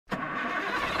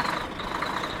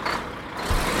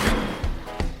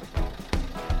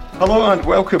Hello and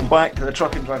welcome back to the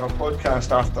Truck and Driver podcast.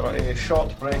 After a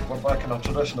short break, we're back in our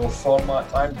traditional format.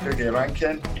 I'm Dougie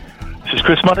Rankin. This is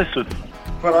Chris Madison.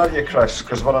 Where are you, Chris?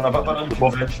 Because we're in a bit of an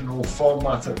unconventional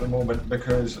format at the moment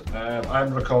because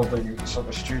I'm recording sort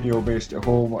of studio based at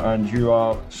home and you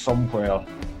are somewhere.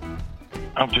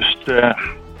 I've just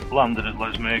landed at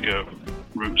Lesmago,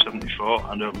 Route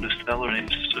 74, and over to Stella,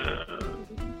 and it's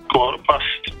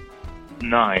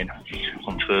 9:15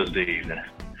 on Thursday evening.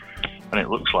 And it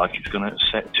looks like it's going to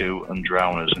set to and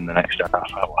drown us in the next half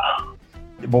hour.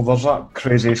 Well, there's that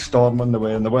crazy storm on the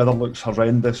way, and the weather looks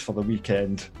horrendous for the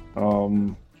weekend. I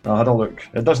had a look.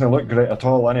 It doesn't look great at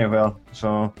all anywhere.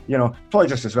 So, probably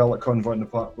just as well that Convoy in the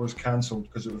Park was cancelled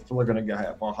because it was probably going to get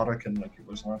hit by a hurricane like it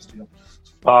was last year.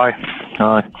 Aye.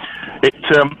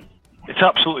 It's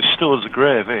absolutely still as a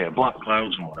grave here, black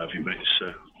clouds and whatever, but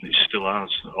it's still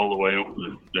ours all the way up.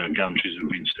 The gantries have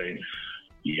been saying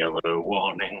yellow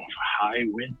warning for high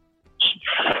winds.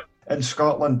 In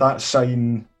Scotland, that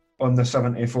sign on the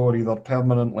 74 either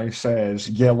permanently says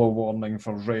yellow warning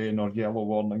for rain or yellow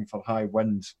warning for high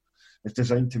winds. It's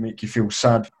designed to make you feel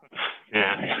sad.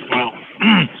 Yeah, well,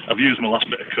 I've used my last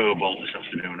bit of cobalt this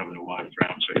afternoon having a wife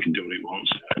round so it can do what it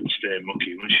wants and stay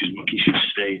mucky. When she's mucky, she's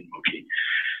staying mucky.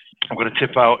 I'm going to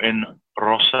tip out in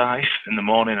Rosyth in the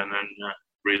morning and then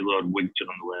reload Wigton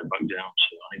on the way back down,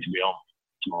 so I need to be on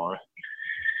tomorrow.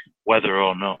 Whether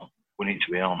or not, we need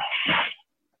to be on.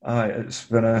 Aye, it's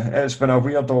been a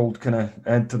weird old kind of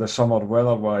end to the summer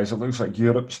weather-wise. It looks like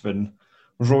Europe's been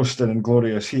roasting in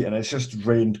glorious heat, and it's just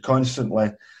rained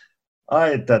constantly.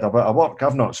 I did a bit of work.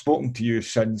 I've not spoken to you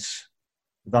since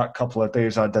that couple of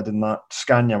days I did in that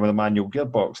Scania with a manual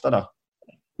gearbox, did I?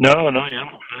 No, yeah.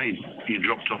 You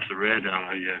dropped off the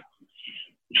radar. I'm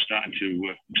starting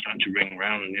to ring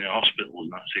round in hospitals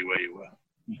and that, see where you were.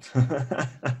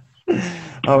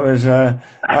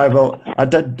 I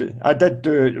did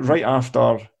do it right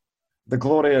after the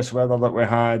glorious weather that we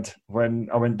had when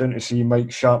I went down to see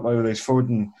Mike Sharplow with his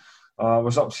Foden. I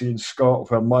was up seeing Scott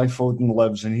where my Foden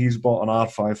lives, and he's bought an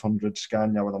R500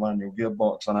 Scania with a manual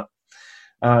gearbox in it.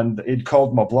 And he'd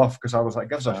called my bluff because I was like,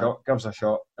 give us a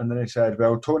shot. And then he said,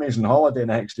 well, Tony's on holiday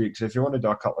next week, so if you want to do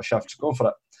a couple of shifts, go for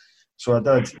it. So I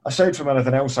did. Aside from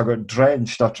anything else, I got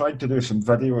drenched. I tried to do some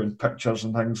video and pictures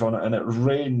and things on it, and it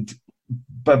rained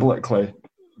biblically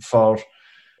for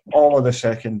all of the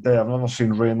second day. I've never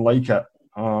seen rain like it.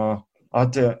 I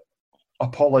had to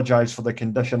apologise for the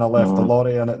condition I left the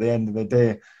lorry in at the end of the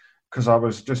day because I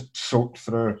was just soaked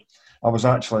through. I was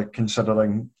actually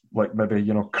considering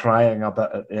maybe crying a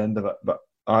bit at the end of it, but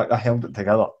I held it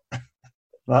together.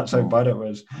 That's how bad it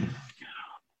was.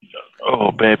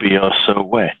 Oh, baby, you're so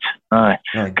wet. Aye.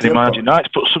 Can you imagine? Nice,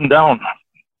 put some down.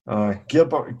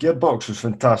 Gearbox was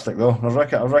fantastic though.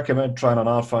 I recommend trying an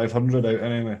R500 out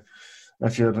anyway.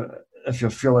 If you're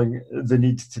feeling the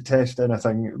need to test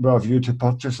anything with a view to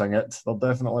purchasing it, they're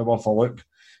definitely worth a look,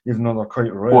 even though they're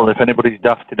quite rare. Well, if anybody's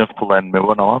daft enough to lend me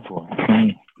one, I'll have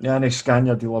one. Yeah, any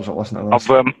Scania dealers that listen to this.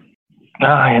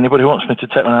 Anybody wants me to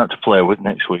take one out to play with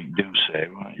next week, do say.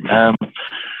 Right.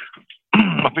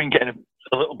 I've been getting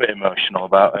a little bit emotional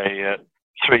about a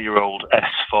 3-year-old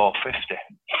S450.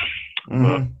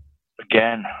 But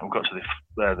again, we've got to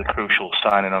the crucial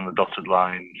signing on the dotted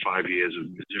line, 5 years of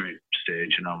misery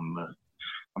stage, and I'm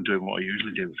doing what I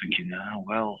usually do, thinking,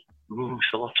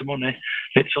 it's a lot of money.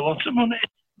 It's a lot of money.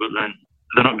 But then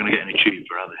they're not going to get any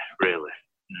cheaper, are they? Really?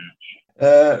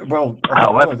 Everything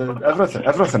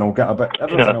will get a bit.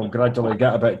 Everything will gradually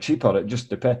get a bit cheaper. It just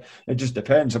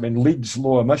depends. I mean, Leeds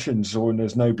low emission zone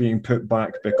is now being put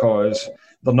back because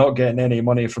they're not getting any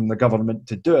money from the government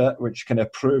to do it, which kind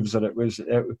of proves that it was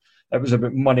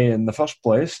about money in the first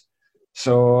place.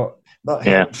 So that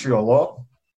helps you a lot.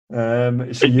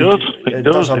 It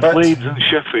does. If Leeds and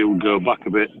Sheffield go back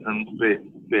a bit and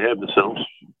behave themselves.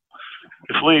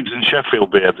 If Leeds and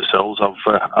Sheffield behave themselves,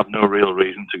 I've no real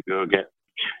reason to go get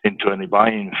into any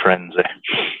buying frenzy.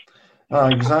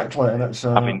 Exactly, and it's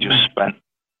having just spent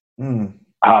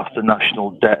half the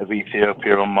national debt of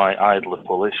Ethiopia on my idler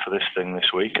pulleys for this thing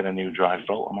this week and a new drive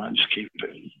bolt. I might just keep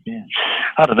it. Yeah,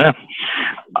 I don't know.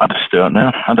 I just don't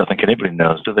know. I don't think anybody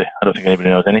knows, do they? I don't think anybody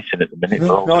knows anything at the minute.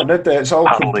 It's all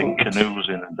paddling canoes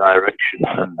in a direction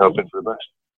and hoping for the best.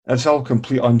 It's all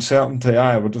complete uncertainty.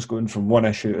 We're just going from one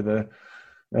issue to the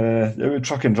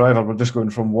truck and driver. We're just going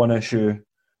from one issue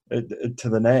to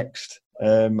the next.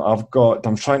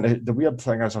 The weird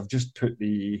thing is I've just put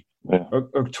the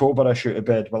October issue to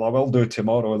bed. Well, I will do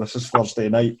tomorrow. This is Thursday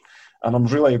night, and I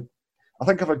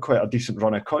think I've had quite a decent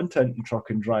run of content in truck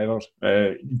and driver,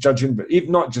 judging, but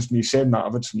even not just me saying that,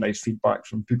 I've had some nice feedback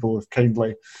from people who've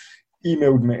kindly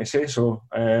emailed me to say so.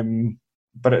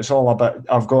 but it's all a bit.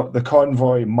 I've got the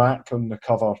Convoy Mac on the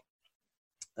cover,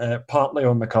 partly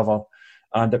on the cover,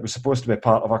 and it was supposed to be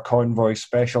part of a Convoy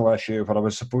special issue where I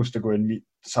was supposed to go and meet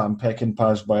Sam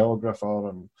Peckinpah's biographer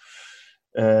and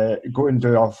go and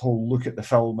do a whole look at the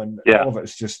film, and all of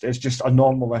it's just a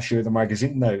normal issue of the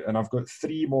magazine now, and I've got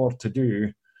 3 more to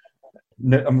do.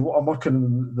 I'm working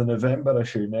on the November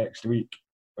issue next week,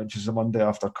 which is the Monday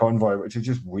after Convoy, which is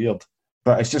just weird.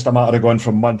 But it's just a matter of going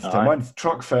from month to month.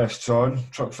 Truckfest's on,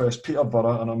 Truckfest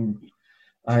Peterborough, and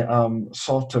I am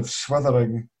sort of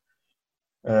swithering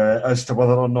as to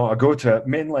whether or not I go to it,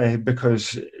 mainly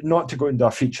because not to go and do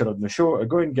a feature on the show, to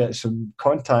go and get some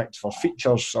contacts for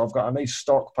features. So I've got a nice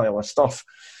stockpile of stuff,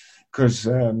 because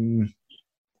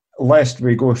lest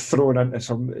we go thrown into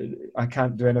some, I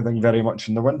can't do anything very much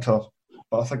in the winter.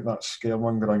 But I think that's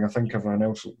scaremongering. I think everyone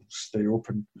else will stay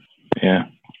open. Yeah.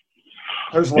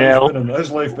 How's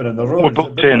life been in the road? We're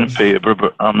booked in Peterborough,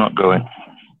 but I'm not going.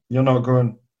 You're not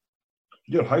going?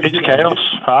 It's chaos.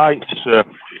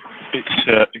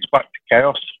 It's back to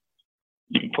chaos.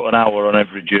 You can put an hour on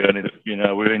every journey that,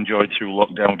 we've enjoyed through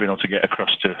lockdown. We've been able to get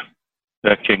across to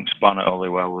King's Span at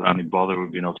Holywell without any bother.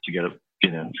 We've been able to get up,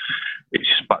 it's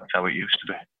just back to how it used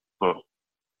to be. But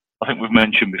I think we've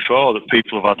mentioned before that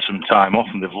people have had some time off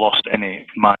and they've lost any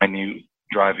minute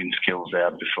driving skills they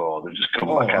had before. They've just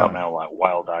come back out now like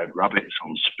wild-eyed rabbits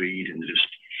on speed, and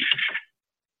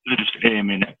they're just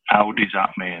aiming Audis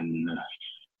at me and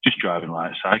just driving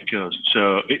like psychos.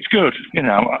 So it's good.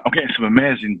 I'm getting some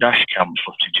amazing dash cam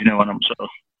footage, when I'm sort of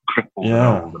crippled and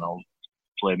old, and I'll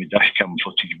play my dash cam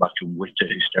footage back and wit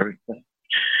it hysterically.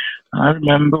 I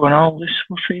remember when all this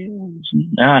were fields.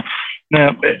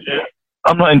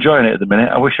 I'm not enjoying it at the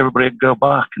minute. I wish everybody would go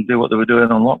back and do what they were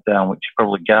doing on lockdown, which is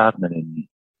probably gardening and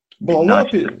well, a lot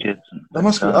of people. Kids I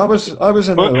was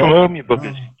in work from home, you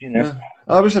buggers.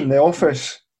 I was in the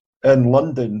office in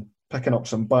London picking up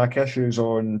some back issues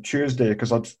on Tuesday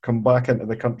because I'd come back into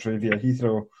the country via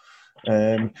Heathrow.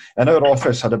 And our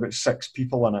office had about 6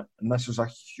 people in it, and this was a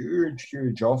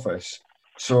huge office.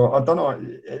 So I don't know.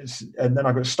 And then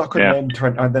I got stuck on the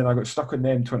M20, and then I got stuck on the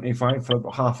M25 for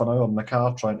about half an hour in the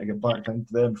car trying to get back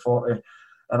into the M40,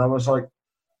 and I was like,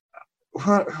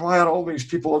 "Why are all these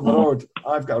people on the road?"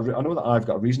 I know that I've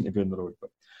got a reason to be on the road,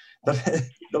 but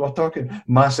they were talking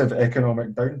massive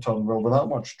economic downturn. Well, with that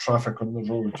much traffic on the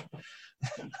road,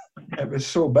 it was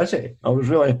so busy. I was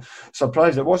really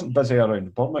surprised it wasn't busy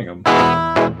around Birmingham.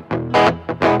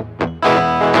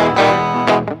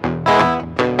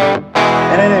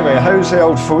 And anyway, how's the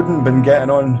old Foden been getting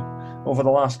on over the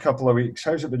last couple of weeks?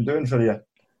 How's it been doing for you?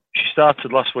 She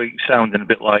started last week sounding a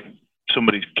bit like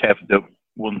somebody's kevved up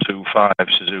 125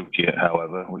 Suzuki,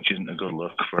 however, which isn't a good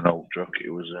look for an old truck. It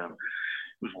was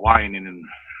whining and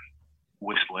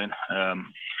whistling.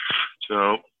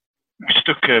 So we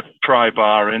stuck a pry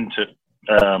bar into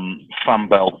fan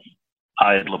belt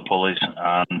idler pulleys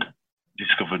and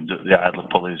discovered that the idler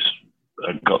pulleys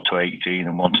had got to 18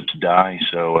 and wanted to die.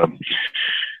 So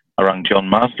I rang John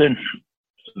Marsden,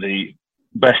 the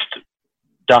best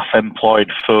DAF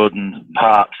employed Foden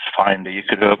parts finder you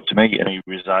could hope to meet, and he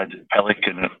resides at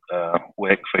Pelican at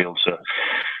Wakefield. So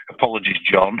apologies,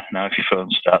 John. Now if your phone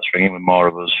starts ringing with more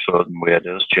of us Foden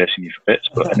weirdos chasing you for bits,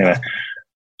 but anyway,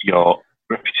 your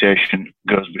reputation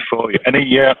goes before you. And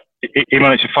he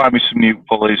managed to find me some new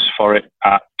pulleys for it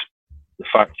at the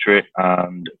factory,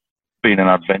 and being an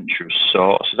adventurous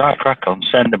sort, I said, "I crack on,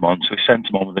 send them on." So we sent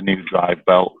them on with a new drive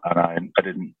belt, and I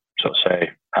didn't sort of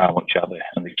say how much are they,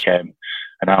 and they came,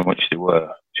 and how much they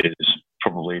were is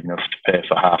probably enough to pay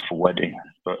for half a wedding.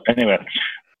 But anyway,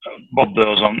 bobbed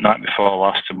those on the night before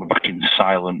last, and we're back in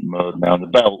silent mode now. The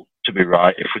belt, to be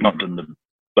right, if we'd not done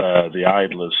the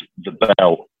idlers, the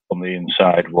belt on the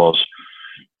inside was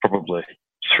probably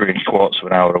 3/4 of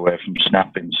an hour away from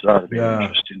snapping, so that'd be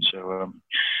interesting. So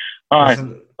I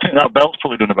think that belt's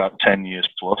probably done about 10 years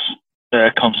plus.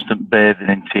 Constant bathing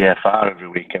in TFR every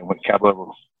weekend with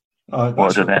Cabo.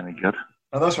 What done any good?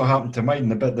 And that's what happened to mine.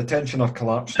 The tensioner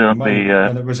collapsed in mine,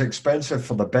 and it was expensive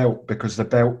for the belt because the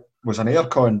belt was an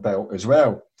aircon belt as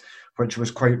well, which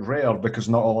was quite rare because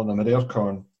not all of them had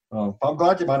aircon. But I'm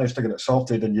glad you managed to get it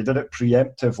sorted, and you did it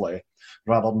preemptively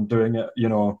rather than doing it,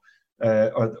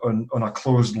 on a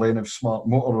closed lane of smart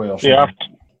motorway or something.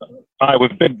 Yeah.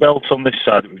 With big belts on this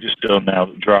side that we've just done now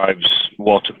that drives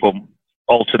water pump,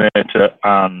 alternator,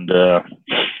 and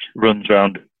runs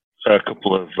around a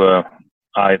couple of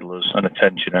idlers and a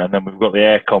tensioner, and then we've got the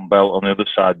aircon belt on the other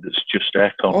side that's just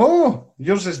aircon. Oh,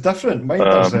 yours is different. Mine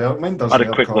does I had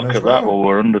a quick look at that while we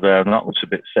were under there, and that looks a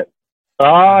bit sick.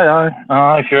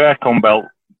 If your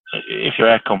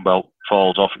aircon belt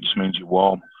falls off, it just means you're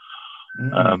warm.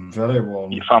 Very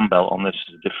warm. Your fan belt on this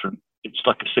is different. It's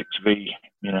like a 6V,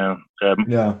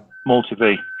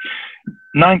 multi-V.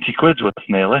 90 quid's worth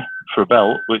nearly for a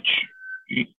belt, which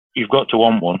you've got to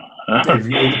want one.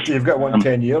 You've got one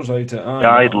 10 years out of it. The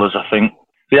Idlers, I think.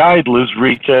 The Idlers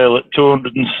retail at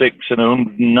 206 and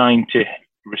 190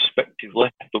 respectively,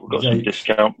 but we've got some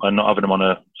discount by not having them on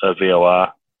a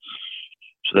VOR.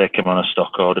 So they came on a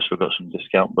stock order, so we've got some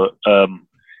discount. But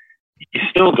you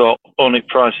still got only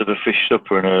price of a fish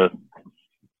supper and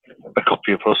a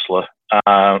copy of Hustler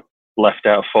left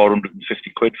out of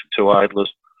 450 quid for 2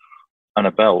 Idlers and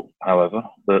a belt, however.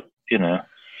 But, down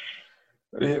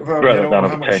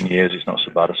over 10 years, it's not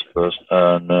so bad, I suppose.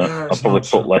 And I'll probably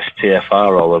put less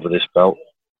TFR all over this belt.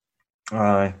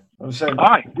 Aye. I was saying,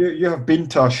 you have been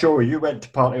to a show. You went to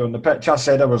party on the pitch. I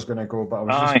said I was going to go, but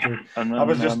I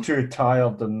was just too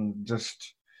tired and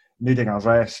just needing a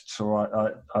rest, so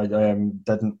I didn't.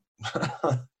 But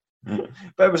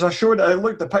it was a show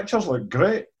that the pictures looked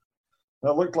great.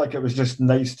 It looked like it was just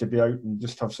nice to be out and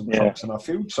just have some trucks in a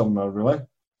field somewhere, really.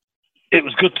 It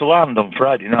was good to land on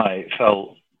Friday night.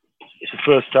 It's the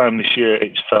first time this year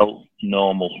it's felt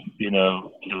normal. There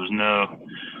was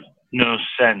no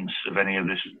sense of any of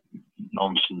this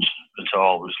nonsense at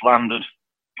all. It was landed,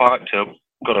 parked up,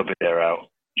 got a beer out,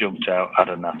 jumped out, had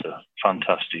a natter.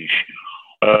 Fantastic.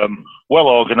 Well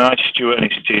organised. Stuart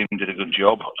and his team did a good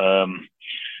job.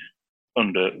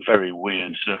 Under very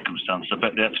weird circumstances. I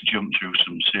bet they had to jump through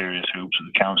some serious hoops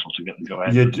with the council to get them go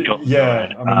ahead.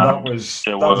 That was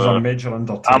a major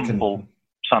undertaking. Ample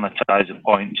sanitizer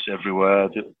points everywhere.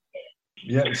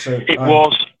 It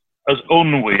was as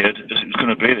unweird as it was going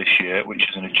to be this year, which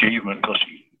is an achievement because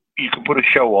you could put a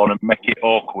show on and make it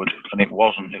awkward, and it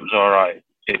wasn't. It was all right.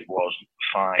 It was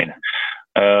fine.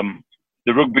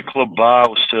 The rugby club bar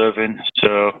was serving,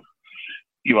 so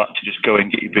you had to just go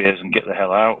and get your beers and get the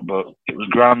hell out. But it was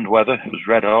grand weather. It was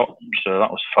red hot, so that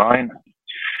was fine.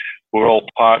 We're all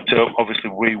parked up.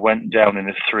 Obviously, we went down in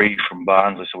a 3 from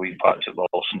Barnsley, so we parked up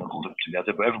all snuggled up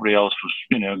together. But everybody else was,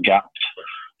 gapped.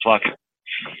 It's like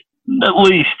at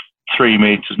least 3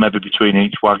 metres, maybe between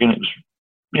each wagon. It was,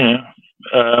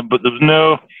 but there was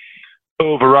no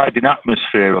overriding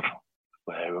atmosphere of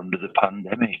we're under the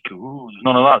pandemic. Ooh, there's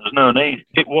none of that. There's no need.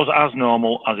 It was as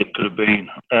normal as it could have been.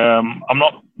 I'm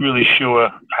not really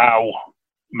sure how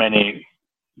many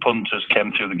punters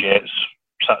came through the gates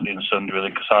Saturday and Sunday, really,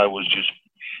 because I was just,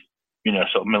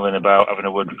 sort of milling about, having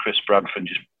a word with Chris Bradford,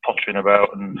 just pottering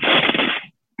about, and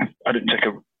I didn't take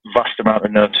a vast amount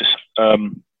of notice.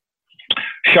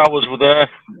 Showers were there.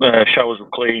 Showers were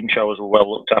clean. Showers were well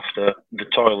looked after. The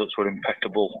toilets were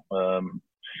impeccable.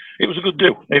 It was a good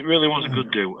do. It really was a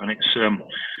good do. And it's,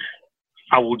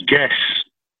 I would guess,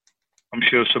 I'm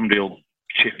sure somebody will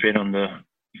chip in on the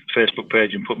Facebook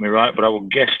page and put me right, but I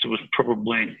would guess there was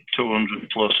probably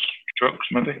 200 plus trucks,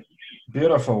 maybe.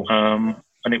 Beautiful.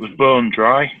 And it was bone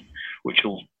dry, which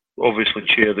will obviously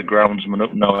cheer the groundsman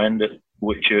up no end at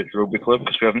Whitchurch Rugby Club,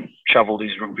 because we haven't travelled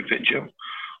his rugby pitch up.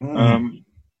 That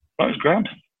was grand.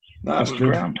 That's good.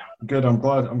 Grand. Good. I'm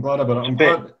glad about it.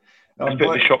 I'm a bit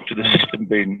of a shock to the system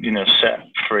being, set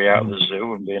free out of the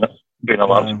zoo and being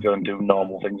allowed to go and do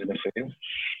normal things in the field.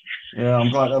 Yeah, I'm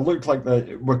glad. It looked like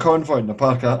we're convoying the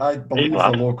park. I believe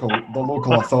the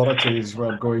local authorities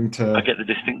were going to. I get the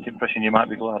distinct impression you might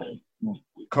be glad.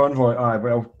 Convoy.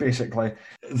 Well, basically,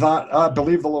 that I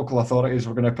believe the local authorities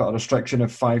were going to put a restriction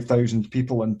of 5,000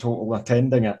 people in total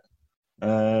attending it.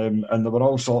 And there were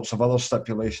all sorts of other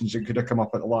stipulations that could have come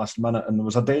up at the last minute, and there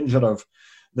was a danger of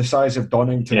the size of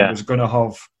Donington was going to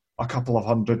have a couple of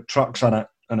hundred trucks in it,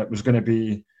 and it was going to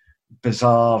be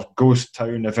bizarre ghost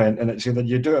town event, and it's either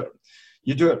you do it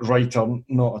right or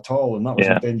not at all, and that was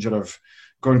a danger of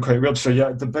going quite weird. So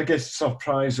the biggest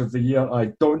surprise of the year,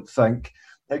 I don't think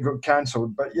it got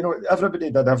cancelled, but everybody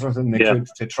did everything they could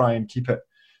to try and keep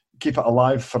it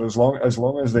alive for as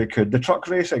long as they could. The truck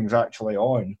racing's actually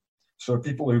on. So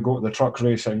people who go to the truck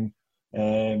racing,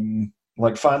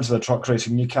 like fans of the truck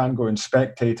racing, you can go and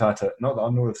spectate at it. Not that I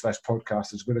know if this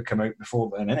podcast is going to come out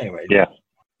before then anyway. Yeah.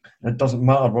 It doesn't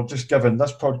matter. We're just giving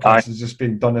this podcast is just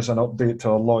being done as an update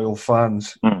to our loyal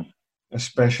fans,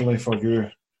 especially for you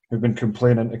who've been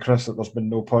complaining to Chris that there's been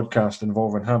no podcast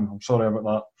involving him. I'm sorry about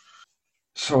that.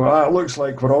 So it looks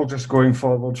like we're all just going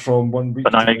forward from 1 week.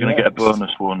 But now you're going to get a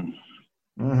bonus one.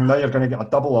 Now you're going to get a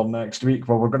doubler next week.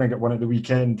 Well, we're going to get one at the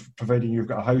weekend, providing you've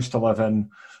got a house to live in,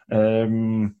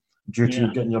 due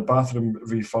to getting your bathroom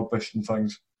refurbished and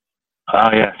things.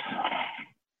 Yes.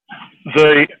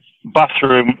 The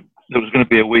bathroom, there was going to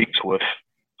be a week's worth,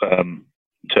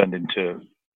 turned into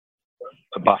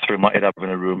a bathroom like you'd have in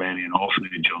a Romanian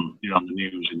orphanage on the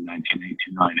news in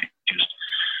 1989. It just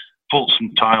pulled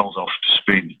some tiles off to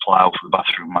speed the plough for the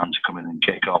bathroom man to come in and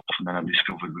kick off, and then I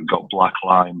discovered we'd got black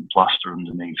lime plaster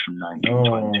underneath from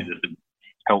 1920 that had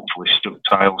helpfully stuck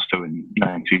tiles to in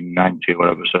 1990 or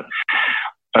whatever. So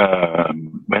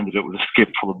we ended up with a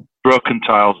skip full of broken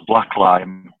tiles, black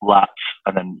lime, lats,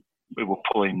 and then we were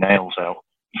pulling nails out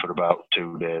for about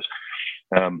 2 days.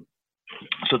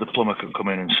 So the plumber could come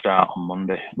in and start on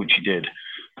Monday, which he did.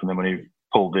 And then when he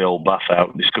pulled the old bath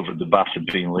out, discovered the bath had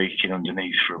been leaking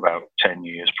underneath for about 10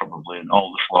 years probably, and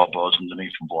all the floorboards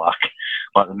underneath were black,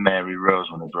 like the Mary Rose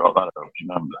when they brought that up, do you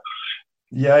remember?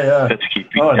 Yeah. To keep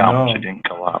it damp so it didn't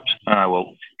collapse.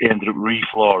 Well, he ended up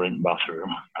reflooring the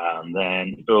bathroom and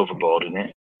then overboarding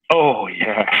it. Oh,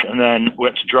 yes. And then we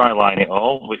had to dry line it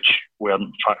all, which we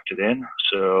hadn't factored in.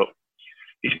 So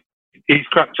he's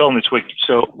cracked on this week.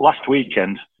 So last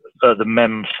weekend, the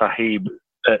Mem Sahib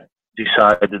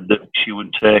decided that she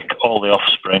would take all the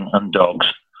offspring and dogs,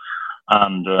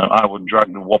 and I would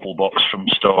drag the wobble box from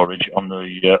storage on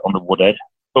the Woodhead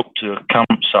up to a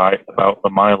campsite about a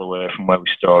mile away from where we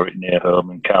store it near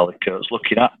home in Carlicoats,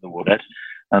 looking at the Woodhead,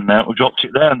 and we dropped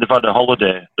it there, and they've had a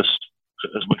holiday,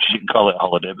 as much as you can call it a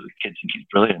holiday, but the kids think it's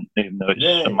brilliant, even though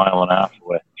it's a mile and a half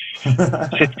away.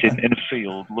 Sitting in a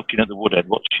field, looking at the Woodhead,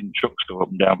 watching trucks go up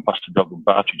and down past the dog and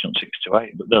partridge on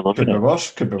 628, but they're loving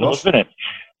it. Could be worse. Loving it.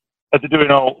 They're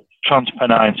doing all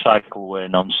Transpennine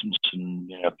cycleway nonsense and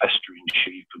pestering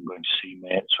sheep and going to see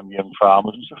mates from young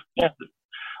farmers and stuff. Yeah,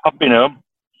 I've been home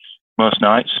most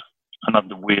nights and had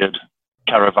the weird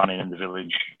caravanning in the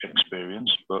village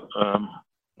experience, but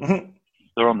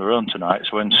they're on their own tonight.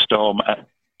 So when Storm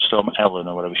Ellen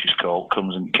or whatever she's called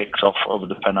comes and kicks off over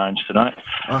the Pennines tonight,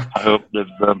 I hope they've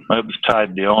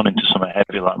tied the awning to something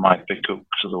heavy like my pickup,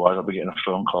 because otherwise I'll be getting a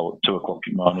phone call at 2 o'clock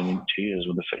in the morning in tears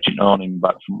when they're fetching awning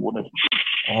back from Woodhead.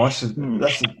 Oh,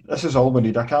 this is all we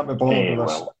need. I can't be bothered with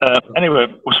this. Anyway,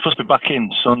 we're supposed to be back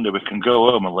in Sunday. We can go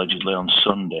home allegedly on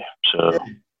Sunday. So,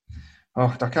 I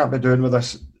can't be doing with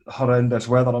this horrendous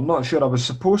weather. I'm not sure. I was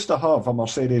supposed to have a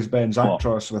Mercedes-Benz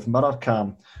Actros with mirror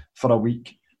cam for a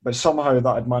week, but somehow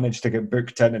that had managed to get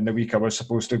booked in the week I was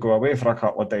supposed to go away for a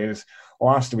couple of days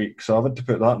last week. So I've had to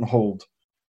put that on hold.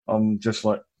 I'm just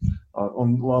like,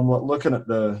 I'm looking at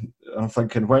I'm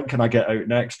thinking, when can I get out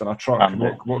next in a truck?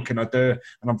 What can I do?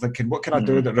 And I'm thinking, what can I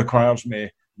do that requires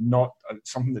me not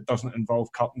something that doesn't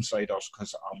involve cup ciders,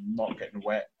 because I'm not getting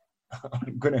wet.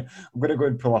 I'm gonna go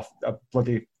and pull a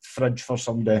bloody fridge for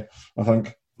someday, I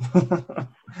think.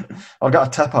 I'll get a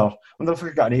tipper. I wonder if I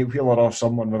could get an 8-wheeler or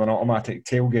someone with an automatic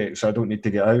tailgate so I don't need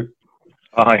to get out.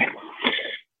 Aye.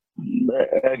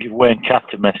 I give Wayne Cat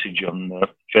a message on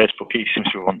Facebook. He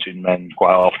seems to be wanting men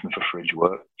quite often for fridge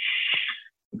work.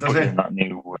 Does he? That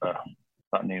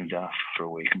new daft for a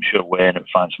week. I'm sure Wayne would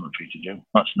find something for you to do.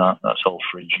 That's all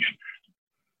fridge.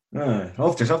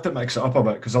 I'll just have to mix it up a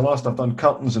bit, because the last I've done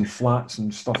curtains and flats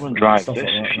and stuff. Come and drive stuff this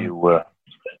like that,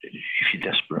 if you're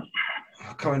desperate.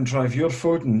 I'll come and drive your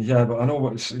Foden, yeah, but I know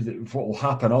what will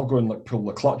happen. I'll go and pull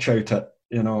the clutch out it,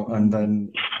 and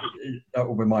then that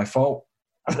will be my fault.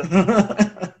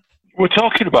 We're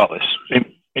talking about this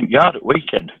in Yard at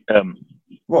weekend.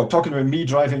 What, talking about me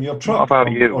driving your truck? What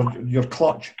about you? Or your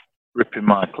clutch? Ripping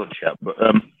my clutch out. But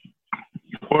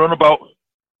we're on about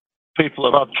people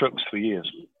who've had trucks for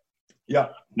years. Yeah.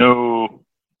 No,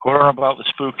 we're on about the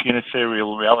spooky and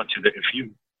ethereal reality that if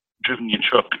you've driven your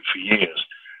truck for years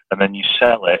and then you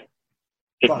sell it,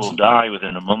 it will die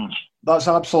within a month. That's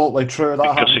absolutely true.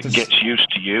 Because it gets used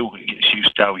to you. It gets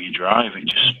used to how you drive. It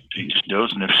just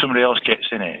does. And if somebody else gets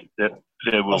in it,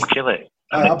 they will kill it.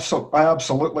 I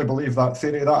absolutely believe that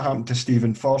theory. That happened to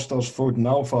Stephen Foster's Foden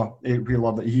Alpha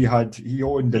 8-wheeler that he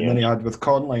owned and then he had with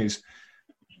Conley's.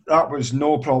 That was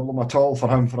no problem at all for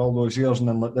him for all those years. And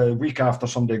then the week after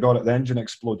somebody got it, the engine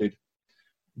exploded.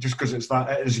 Just because it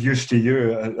is used to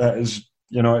you. It is,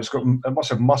 it must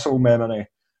have muscle memory.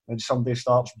 And somebody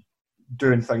starts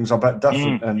doing things a bit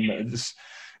different. And it's,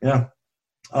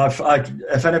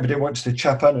 if anybody wants to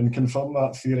chip in and confirm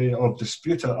that theory or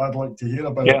dispute it, I'd like to hear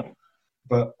about it.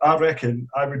 But I reckon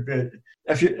I would be,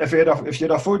 if you had a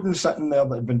Foden sitting there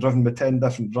that had been driven by 10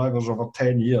 different drivers over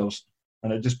 10 years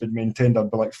and it just been maintained,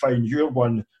 I'd be like, fine, your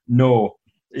one, no.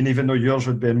 And even though yours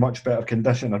would be in much better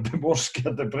condition, I'd be more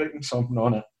scared of breaking something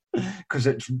on it because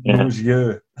it knows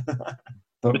you.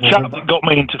 The chap that got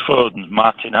me into Foden,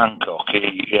 Martin Hancock,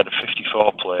 he had a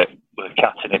 54 plate with a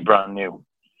cat in it, brand new.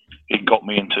 He got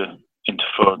me into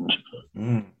Foden's.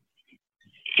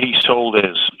 He sold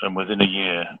his, and within a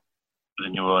year, the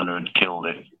new owner had killed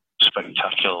it.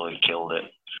 Spectacularly killed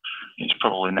it. it's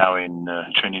probably now in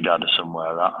Trinidad or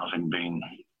somewhere, that having been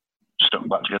stuck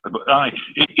back together. But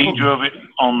he drove it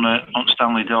on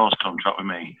Stanley Dawes' contract with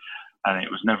me, and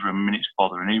it was never a minute's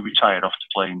bother. And he retired off to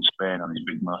play in Spain on his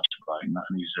big motorbike, and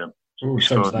his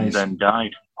phone nice. then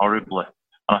died horribly.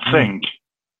 And I think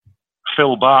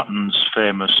Phil Barton's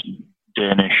famous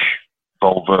Danish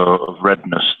Volvo of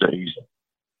redness that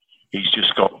he's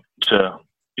just got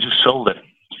he just sold it.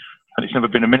 And it's never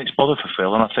been a minute's bother for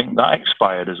Phil, and I think that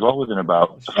expired as well within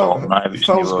about a fortnight of its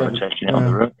new owner taking it on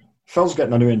the road. Phil's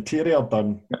getting a new interior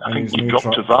done. I think he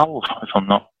dropped a valve, if I'm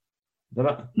not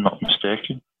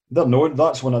mistaken. They're known.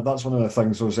 That's one of the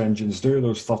things those engines do.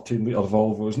 Those 13-litre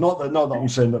Volvos. Not that I'm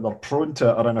saying that they're prone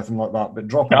to it or anything like that, but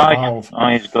dropping a valve.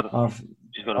 I've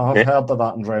heard of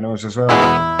that in Renaults as well.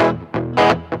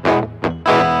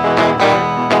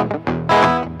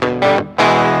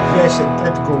 Yes, it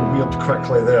did go weird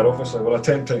quickly there. Obviously, we're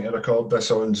attempting to record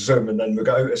this on Zoom, and then we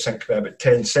got out of sync by about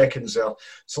 10 seconds there.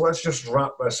 So let's just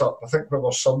wrap this up. I think we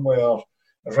were somewhere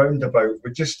around about.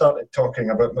 We just started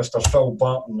talking about Mr. Phil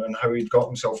Barton and how he'd got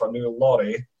himself a new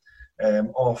lorry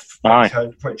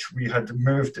which we had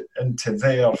moved into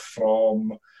there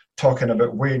from talking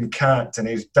about Wayne Catt and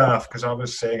his DAF, because I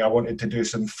was saying I wanted to do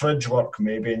some fridge work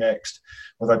maybe next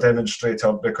with a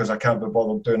demonstrator because I can't be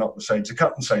bothered doing up the sides of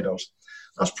curtain siders.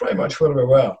 That's pretty much where we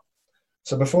were.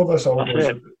 So before this all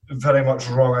goes very much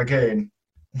wrong again.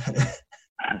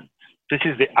 This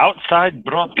is the outside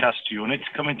broadcast unit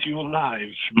coming to you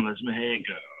live from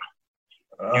Lesmahago,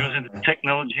 using the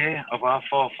technology of our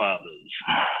forefathers.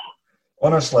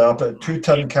 Honestly, I bet 2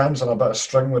 tin cans and a bit of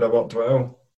string would have worked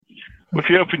well. If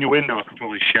you open your window, I could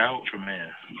probably shout from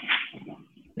here.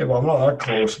 Yeah, well, I'm not that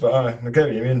close, but I get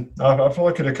what you mean. I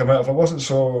probably could have come out if I wasn't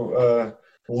so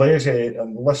lazy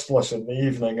and listless in the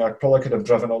evening. I probably could have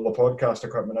driven all the podcast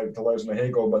equipment out to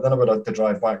Lesmahago, but then I would have to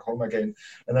drive back home again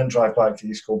and then drive back to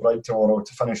East Kilbride tomorrow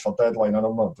to finish for deadline, and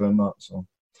I'm not doing that. So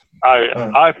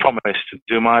I promise to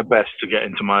do my best to get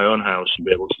into my own house and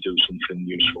be able to do something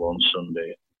useful on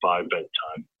Sunday by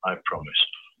bedtime. I promise.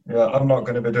 Yeah, I'm not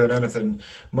going to be doing anything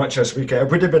much this weekend.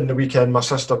 It would have been the weekend my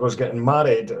sister was getting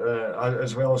married,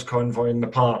 as well as Convoy in the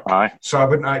Park. Aye. So I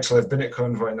wouldn't actually have been at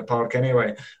Convoy in the Park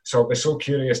anyway. So I'll be so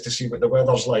curious to see what the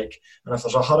weather's like. And if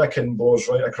there's a hurricane blows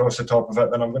right across the top of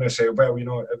it, then I'm going to say, well, it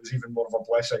was even more of a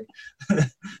blessing.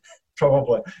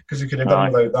 Probably, because you could have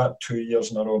done without that 2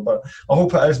 years in a row. But I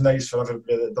hope it is nice for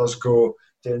everybody that does go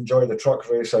to enjoy the truck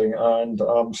racing. And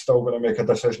I'm still going to make a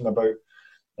decision about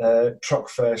Truck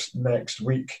Fest next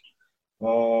week,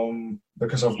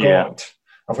 because I've got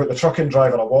the Trucking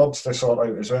Driver Awards to sort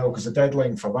out as well, because the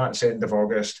deadline for that's end of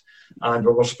August, and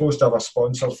we were supposed to have a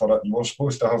sponsor for it, and we're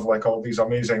supposed to have like all these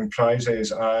amazing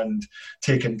prizes and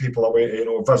taking people away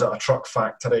to visit a truck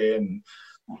factory and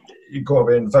you go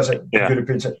away and visit the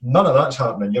European. None of that's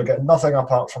happening. You're getting nothing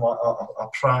apart from a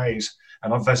prize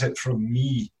and a visit from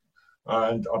me.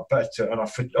 And a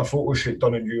photo shoot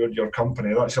done in your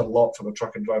company. That's a lot for the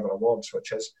Trucking Driver Awards,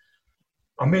 which is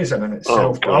amazing in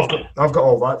itself. I've got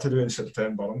all that to do in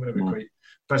September. I'm going to be quite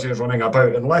busy running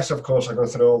about, unless of course I go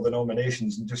through all the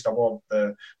nominations and just award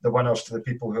the winners to the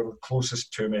people who are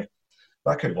closest to me.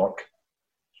 That could work.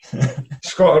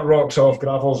 Scott at Rocks Off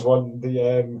Gravels won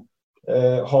the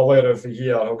Hauler of the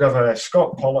Year. I'll give a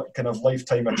Scott Pollock kind of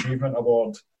Lifetime Achievement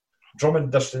Award.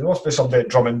 Drummond Distribution, there must be somebody at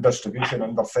Drummond Distribution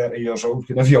under 30 years old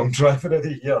can have Young Driver of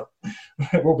the Year.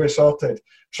 It will be sorted.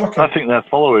 I think they're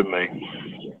following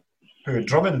me. Who,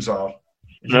 Drummonds are?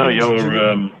 Do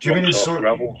you mean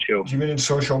in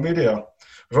social media?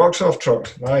 Rocks Off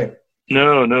Trucks, aye.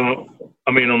 No.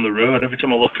 I mean on the road. Every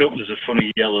time I look up, there's a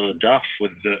funny yellow DAF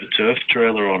with a turf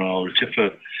trailer on or a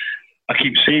tipper. I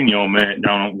keep seeing your mate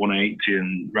down at 180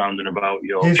 and rounding about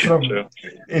your. He's from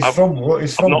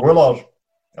Wooler.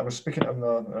 I was speaking to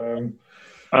him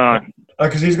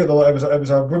because he's got it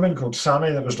was a woman called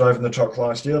Sammy that was driving the truck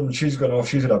last year, and she's gone off.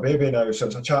 She's had a baby now, so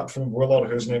it's a chap from Wooler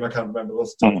whose name I can't remember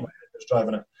off the top of my head who's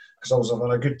driving it. Because I was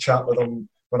having a good chat with him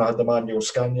when I had the manual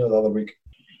Scania the other week.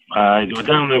 You were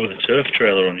down there with a turf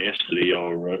trailer on yesterday,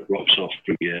 or Rocks Off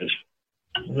Brigade.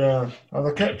 Yeah, and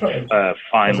they kept pretty.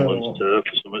 Finelands turf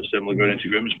or something similar going into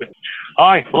Grimsby.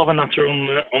 Aye, we'll have a natter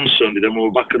on Sunday, then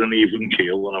we're back at an even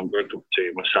keel, and I'm going to tea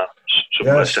my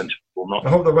somewhere sensible. I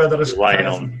hope the weather is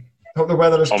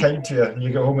kind to you, and you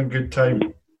get home in good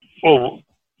time. Well,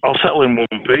 I'll settle in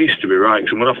one piece to be right,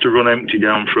 because I'm going to have to run empty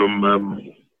down from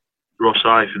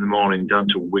Rosyth in the morning down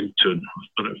to Wigton. I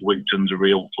don't know if Wigton's a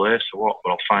real place or what,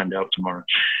 but I'll find out tomorrow.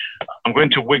 I'm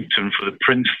going to Wigton for the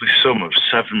princely sum of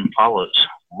 7 pallets.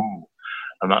 Ooh.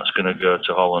 And that's going to go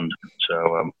to Holland.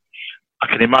 So I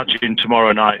can imagine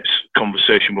tomorrow night's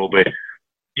conversation will be,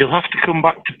 You'll have to come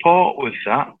back to port with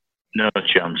that. No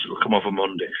chance. It'll come over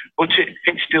Monday. But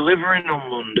it's delivering on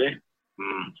Monday.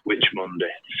 Which Monday?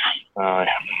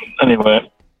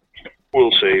 Anyway,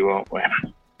 we'll see, won't we?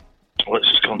 Let's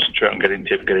just concentrate on getting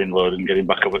tip, getting loaded, and getting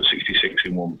back up at 66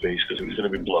 in one piece because it was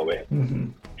going to be blowy. Mm-hmm.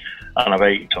 And I've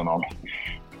 8 ton on.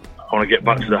 I want to get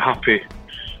back to the happy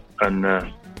and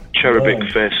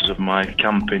cherubic faces of my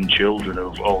camping children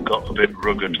who've all got a bit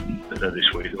rugged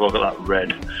this week. They've all got that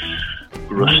red,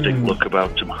 rustic look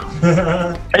about them.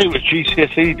 It was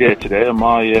GCSE day today, and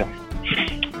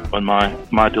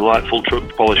my delightful truck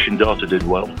polishing daughter did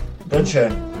well. Did she?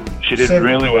 She did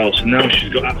really well, so now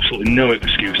she's got absolutely no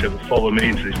excuse to ever follow me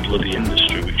into this bloody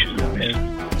industry, which is nice.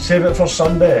 Save it for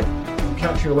Sunday.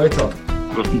 Catch you later.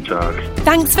 Guten Tag.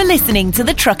 Thanks for listening to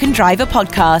the Truck and Driver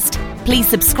podcast. Please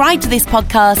subscribe to this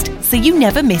podcast so you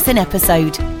never miss an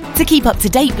episode. To keep up to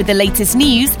date with the latest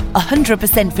news,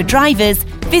 100% for drivers,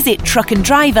 visit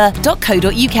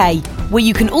truckanddriver.co.uk, where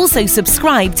you can also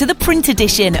subscribe to the print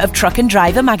edition of Truck and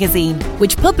Driver magazine,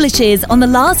 which publishes on the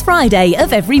last Friday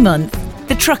of every month.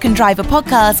 The Truck and Driver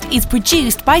podcast is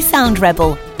produced by Sound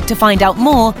Rebel. To find out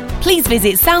more, please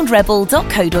visit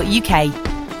soundrebel.co.uk.